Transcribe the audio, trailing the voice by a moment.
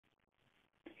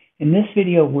In this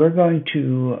video, we're going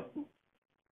to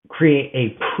create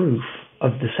a proof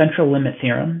of the central limit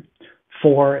theorem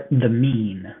for the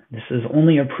mean. This is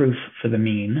only a proof for the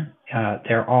mean.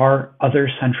 There are other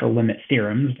central limit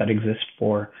theorems that exist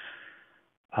for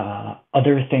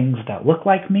other things that look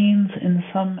like means in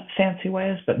some fancy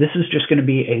ways, but this is just going to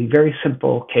be a very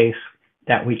simple case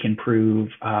that we can prove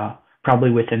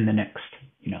probably within the next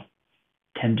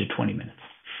 10 to 20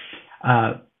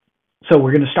 minutes. So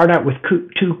we're going to start out with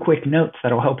two quick notes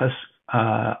that will help us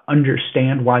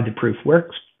understand why the proof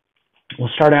works.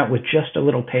 We'll start out with just a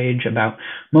little page about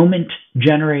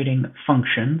moment-generating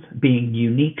functions being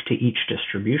unique to each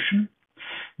distribution.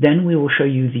 Then we will show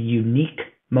you the unique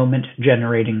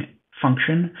moment-generating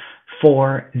function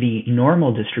for the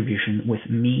normal distribution with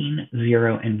mean,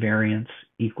 0, and variance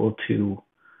equal to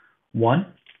 1.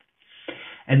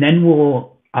 And then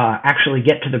we'll actually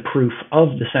get to the proof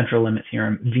of the central limit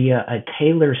theorem via a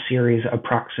Taylor series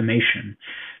approximation.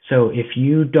 So if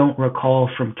you don't recall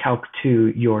from Calc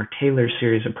 2 your Taylor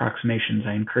series approximations,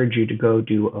 I encourage you to go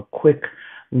do a quick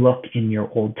look in your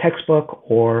old textbook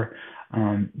or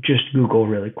just Google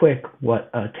really quick what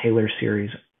a Taylor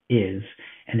series is,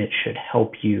 and it should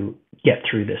help you get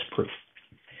through this proof.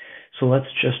 So let's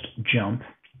just jump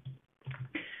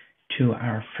to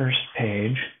our first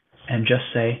page and just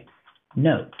say,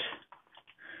 note,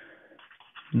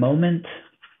 moment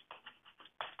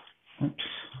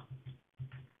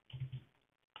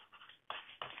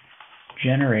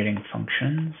generating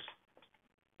functions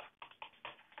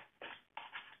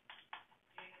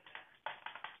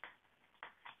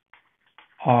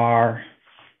are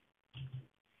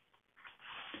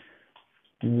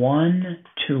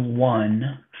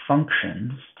one-to-one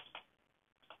functions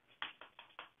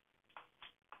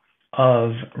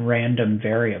of random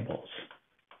variables,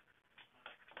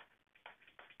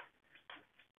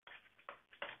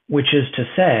 which is to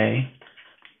say,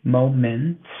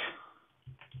 moments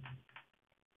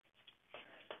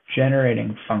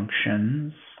generating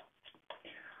functions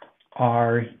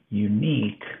are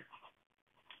unique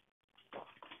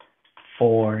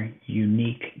for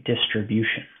unique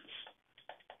distributions.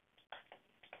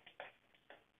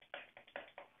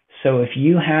 So if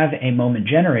you have a moment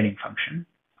generating function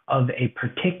of a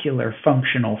particular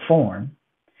functional form,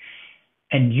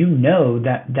 and you know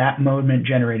that that moment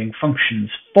generating function's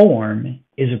form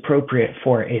is appropriate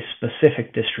for a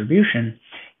specific distribution,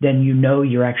 then you know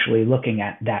you're actually looking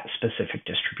at that specific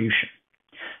distribution.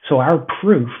 So our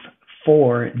proof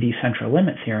for the central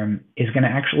limit theorem is going to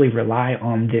actually rely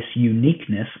on this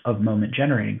uniqueness of moment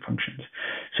generating functions.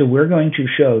 So we're going to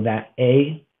show that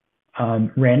a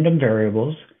random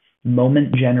variable's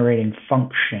moment generating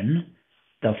function,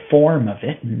 the form of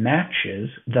it matches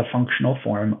the functional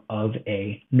form of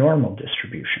a normal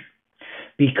distribution.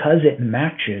 Because it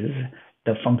matches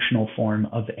the functional form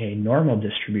of a normal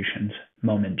distribution's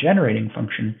moment generating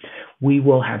function, we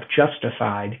will have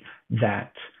justified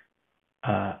that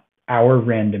our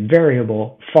random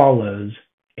variable follows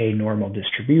a normal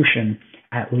distribution,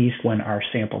 at least when our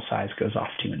sample size goes off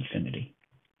to infinity.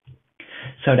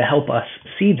 So to help us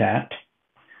see that,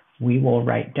 we will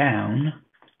write down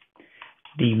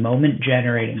the moment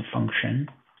generating function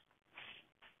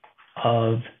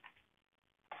of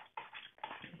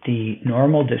the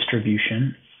normal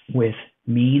distribution with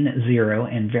mean 0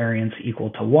 and variance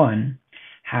equal to 1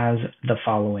 has the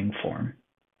following form.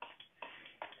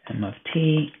 M of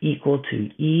t equal to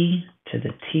e to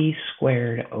the t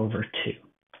squared over 2.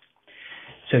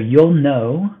 So you'll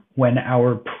know when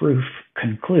our proof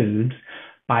concludes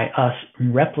by us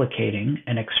replicating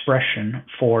an expression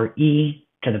for e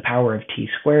to the power of t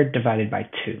squared divided by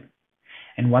 2.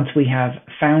 And once we have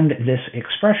found this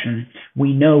expression,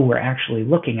 we know we're actually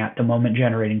looking at the moment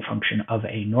generating function of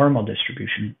a normal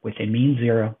distribution with a mean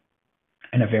 0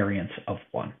 and a variance of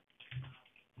 1.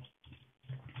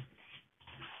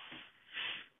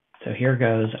 So here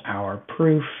goes our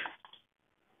proof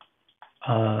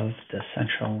of the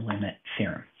central limit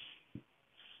theorem.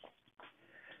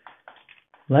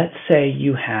 Let's say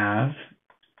you have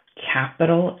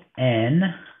capital N,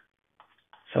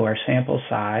 so our sample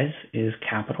size is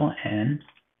capital N,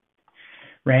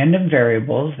 random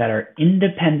variables that are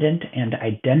independent and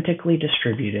identically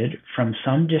distributed from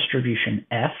some distribution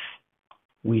f.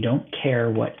 We don't care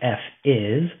what f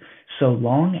is, so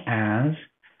long as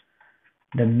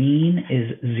the mean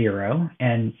is 0,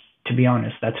 and to be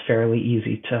honest, that's fairly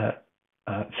easy to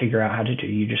figure out how to do.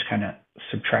 You just kind of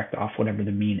subtract off whatever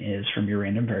the mean is from your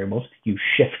random variables. You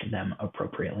shift them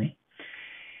appropriately.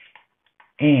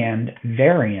 And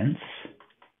variance,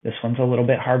 this one's a little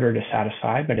bit harder to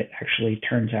satisfy, but it actually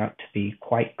turns out to be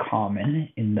quite common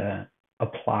in the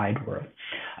applied world.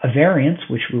 a variance,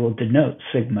 which we will denote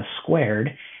sigma squared,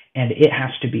 and it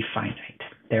has to be finite.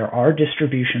 There are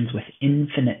distributions with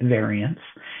infinite variance,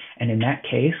 and in that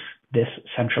case, this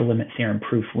central limit theorem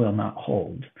proof will not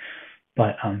hold.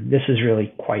 But this is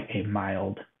really quite a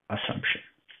mild assumption.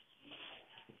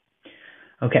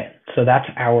 Okay, so that's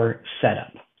our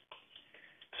setup.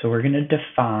 So we're going to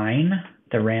define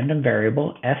the random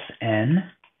variable Sn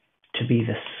to be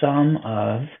the sum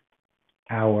of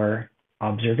our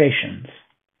observations.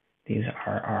 These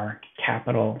are our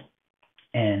capital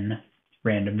N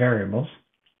random variables.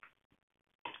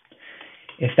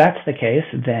 If that's the case,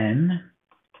 then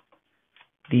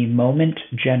the moment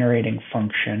generating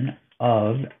function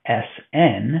of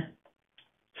Sn,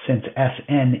 since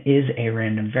Sn is a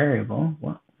random variable,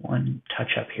 one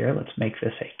touch up here, let's make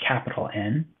this a capital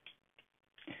N.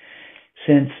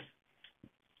 Since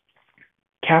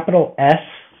capital S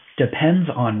depends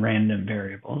on random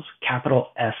variables, capital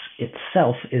S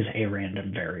itself is a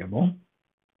random variable.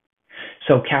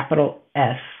 So capital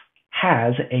S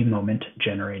has a moment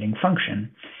generating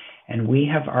function. And we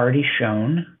have already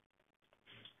shown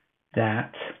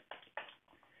that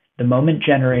the moment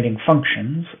generating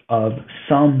functions of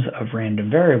sums of random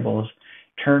variables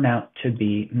turn out to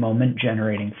be moment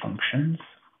generating functions,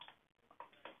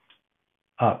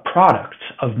 products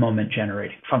of moment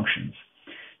generating functions.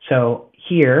 So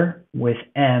here with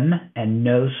M and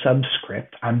no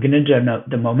subscript, I'm going to denote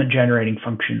the moment generating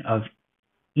function of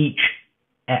each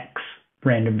X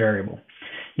random variable.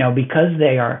 Now, because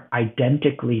they are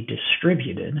identically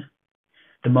distributed,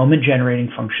 the moment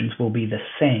generating functions will be the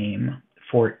same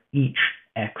for each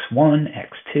x1,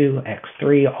 x2,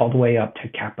 x3, all the way up to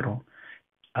capital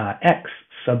X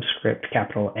subscript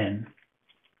capital N.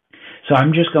 So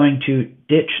I'm just going to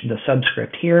ditch the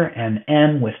subscript here, and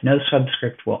M with no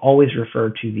subscript will always refer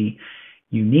to the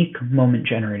unique moment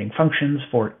generating functions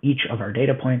for each of our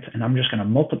data points, and I'm just going to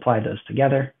multiply those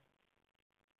together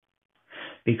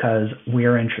because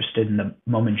we're interested in the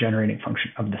moment generating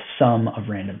function of the sum of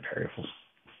random variables.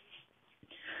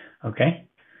 Okay,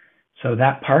 so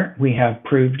that part we have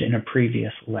proved in a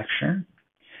previous lecture.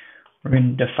 We're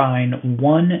going to define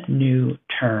one new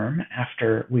term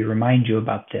after we remind you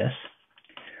about this.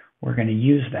 We're going to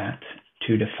use that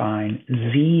to define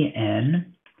Zn,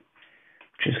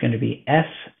 which is going to be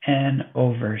Sn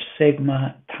over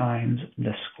sigma times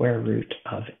the square root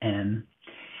of n.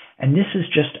 And this is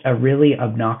just a really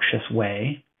obnoxious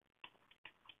way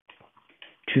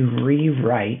to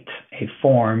rewrite a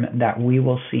form that we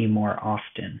will see more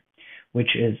often, which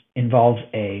involves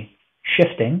a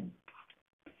shifting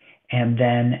and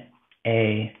then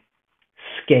a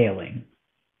scaling,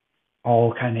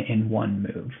 all kind of in one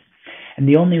move. And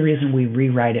the only reason we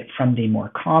rewrite it from the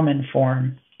more common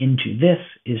form into this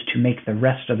is to make the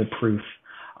rest of the proof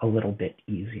a little bit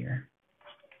easier.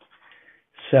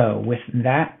 So with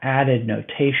that added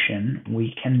notation,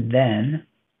 we can then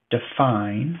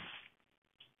define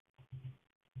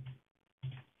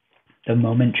the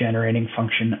moment generating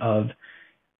function of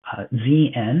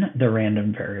Zn, the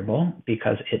random variable,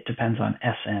 because it depends on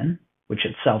Sn, which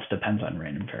itself depends on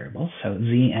random variables. So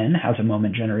Zn has a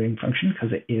moment generating function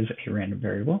because it is a random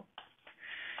variable.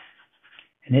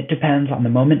 And it depends on the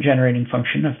moment generating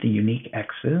function of the unique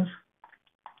x's,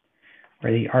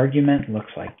 where the argument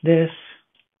looks like this.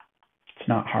 It's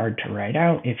not hard to write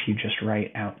out if you just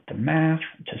write out the math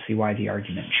to see why the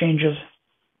argument changes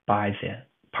by the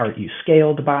part you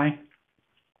scaled by,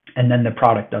 and then the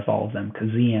product of all of them, because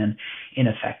Zn, in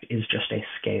effect, is just a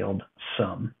scaled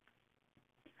sum.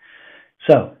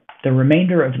 So the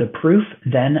remainder of the proof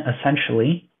then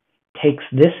essentially takes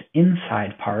this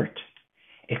inside part,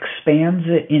 expands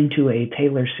it into a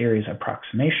Taylor series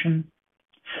approximation,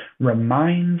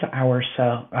 reminds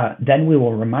ourselves, then we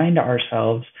will remind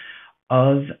ourselves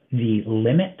of the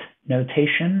limit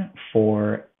notation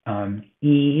for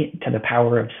e to the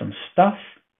power of some stuff,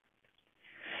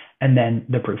 and then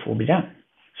the proof will be done.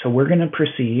 So we're going to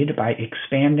proceed by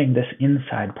expanding this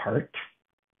inside part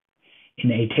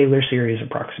in a Taylor series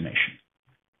approximation.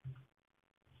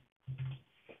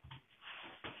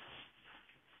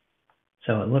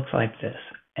 So it looks like this.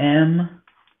 M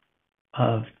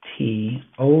of t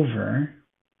over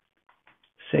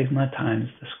sigma times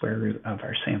the square root of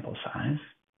our sample size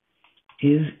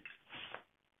is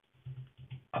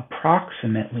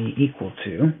approximately equal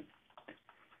to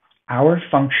our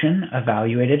function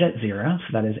evaluated at 0,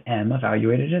 so that is m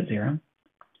evaluated at 0,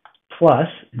 plus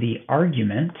the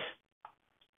argument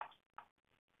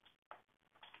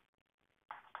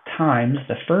times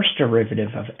the first derivative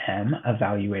of m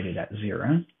evaluated at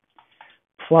 0,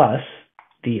 plus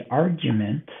the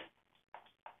argument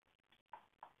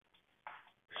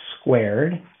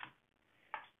squared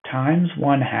times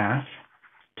 1/2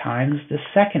 times the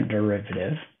second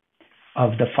derivative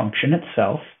of the function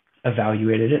itself,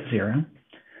 evaluated at 0,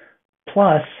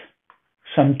 plus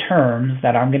some terms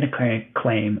that I'm going to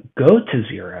claim go to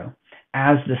 0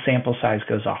 as the sample size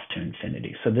goes off to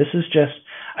infinity. So this is just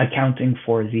accounting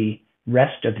for the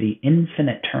rest of the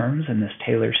infinite terms in this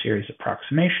Taylor series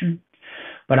approximation,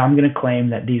 but I'm going to claim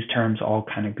that these terms all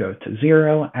kind of go to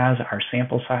 0 as our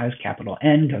sample size, capital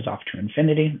N, goes off to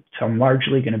infinity. So I'm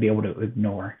largely going to be able to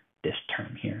ignore this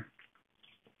term here.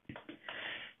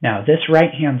 Now, this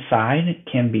right-hand side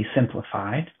can be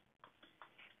simplified.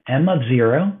 M of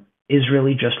 0 is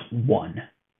really just 1.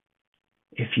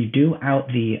 If you do out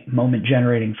the moment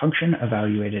generating function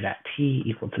evaluated at t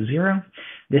equal to 0,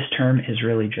 this term is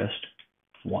really just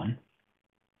 1.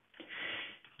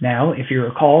 Now, if you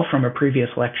recall from a previous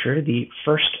lecture, the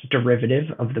first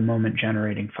derivative of the moment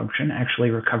generating function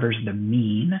actually recovers the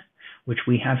mean, which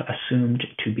we have assumed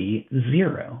to be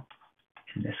 0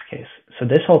 in this case. So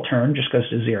this whole term just goes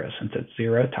to 0 since it's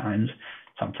 0 times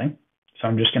something. So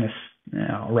I'm just going to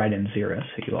I'll write in 0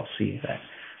 so you all see that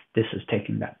this is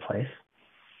taking that place.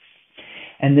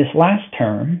 And this last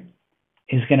term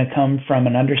is going to come from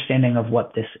an understanding of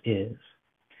what this is.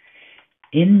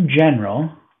 In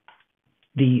general,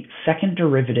 the second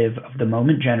derivative of the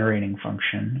moment generating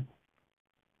function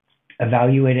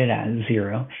evaluated at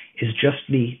 0 is just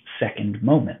the second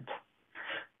moment.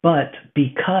 But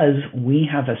because we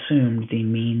have assumed the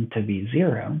mean to be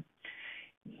 0,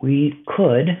 we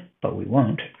could, but we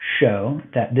won't, show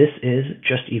that this is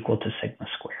just equal to sigma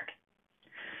squared.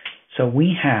 So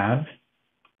we have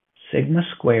sigma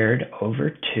squared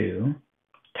over 2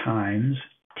 times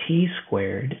t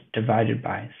squared divided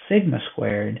by sigma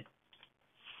squared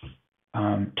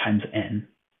times n,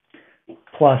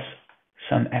 plus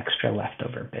some extra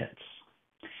leftover bits.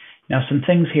 Now some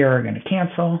things here are going to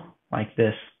cancel, like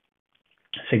this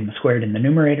sigma squared in the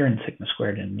numerator and sigma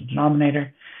squared in the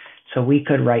denominator. So we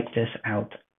could write this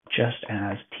out just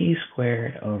as t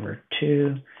squared over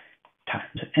 2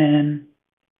 times n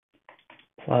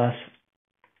plus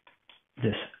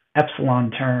this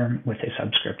epsilon term with a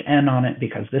subscript n on it,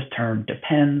 because this term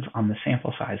depends on the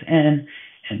sample size n,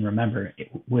 and remember, it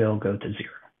will go to 0.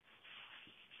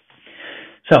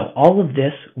 So all of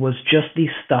this was just the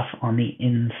stuff on the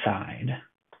inside.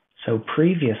 So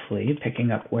previously,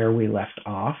 picking up where we left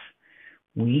off,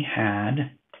 we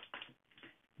had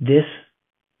this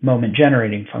moment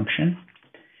generating function.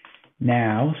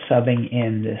 Now subbing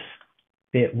in this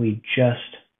bit we just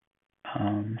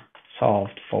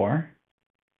solved for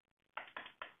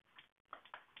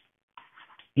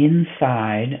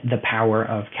inside the power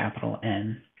of capital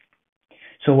N.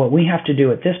 So what we have to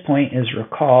do at this point is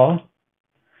recall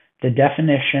the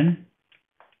definition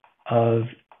of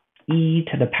e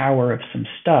to the power of some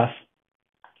stuff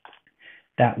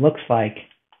that looks like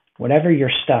whatever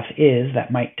your stuff is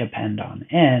that might depend on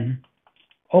n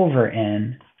over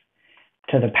n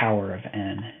to the power of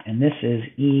n. And this is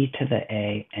e to the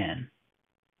a n.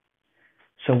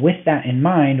 So with that in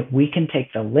mind, we can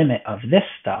take the limit of this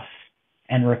stuff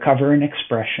and recover an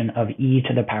expression of e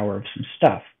to the power of some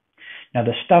stuff. Now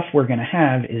the stuff we're going to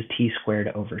have is t squared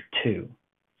over 2.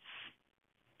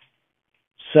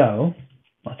 So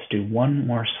let's do one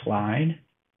more slide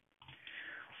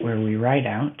where we write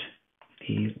out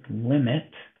the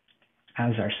limit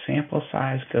as our sample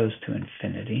size goes to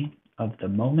infinity of the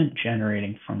moment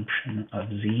generating function of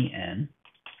Zn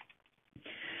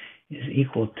is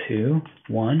equal to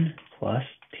 1 plus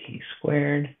t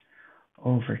squared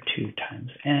over 2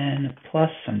 times n plus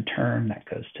some term that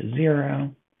goes to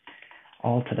 0,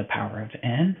 all to the power of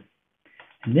n.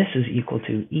 And this is equal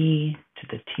to e to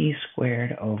the t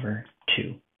squared over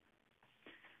 2.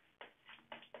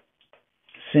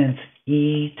 Since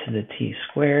e to the t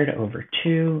squared over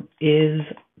 2 is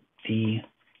the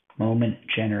moment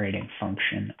generating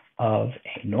function of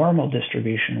a normal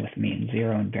distribution with mean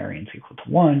 0 and variance equal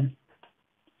to 1,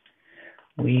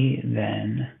 we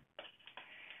then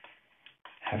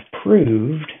have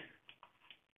proved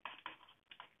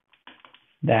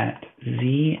that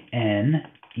Zn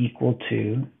equal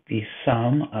to the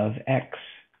sum of xn,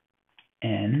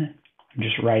 I'm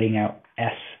just writing out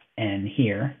Sn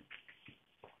here,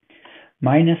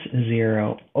 minus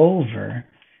 0 over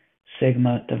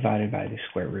sigma divided by the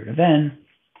square root of n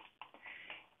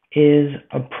is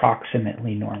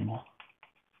approximately normal.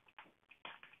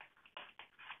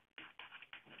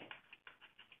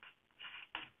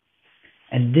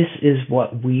 And this is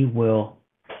what we will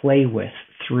play with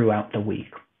throughout the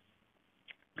week,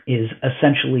 is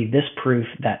essentially this proof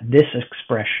that this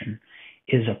expression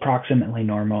is approximately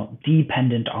normal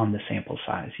dependent on the sample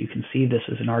size. You can see this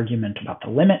is an argument about the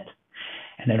limit,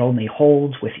 and it only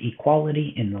holds with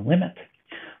equality in the limit.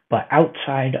 But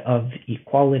outside of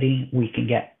equality, we can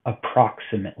get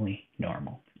approximately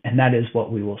normal. And that is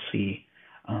what we will see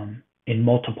in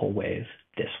multiple ways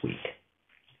this week.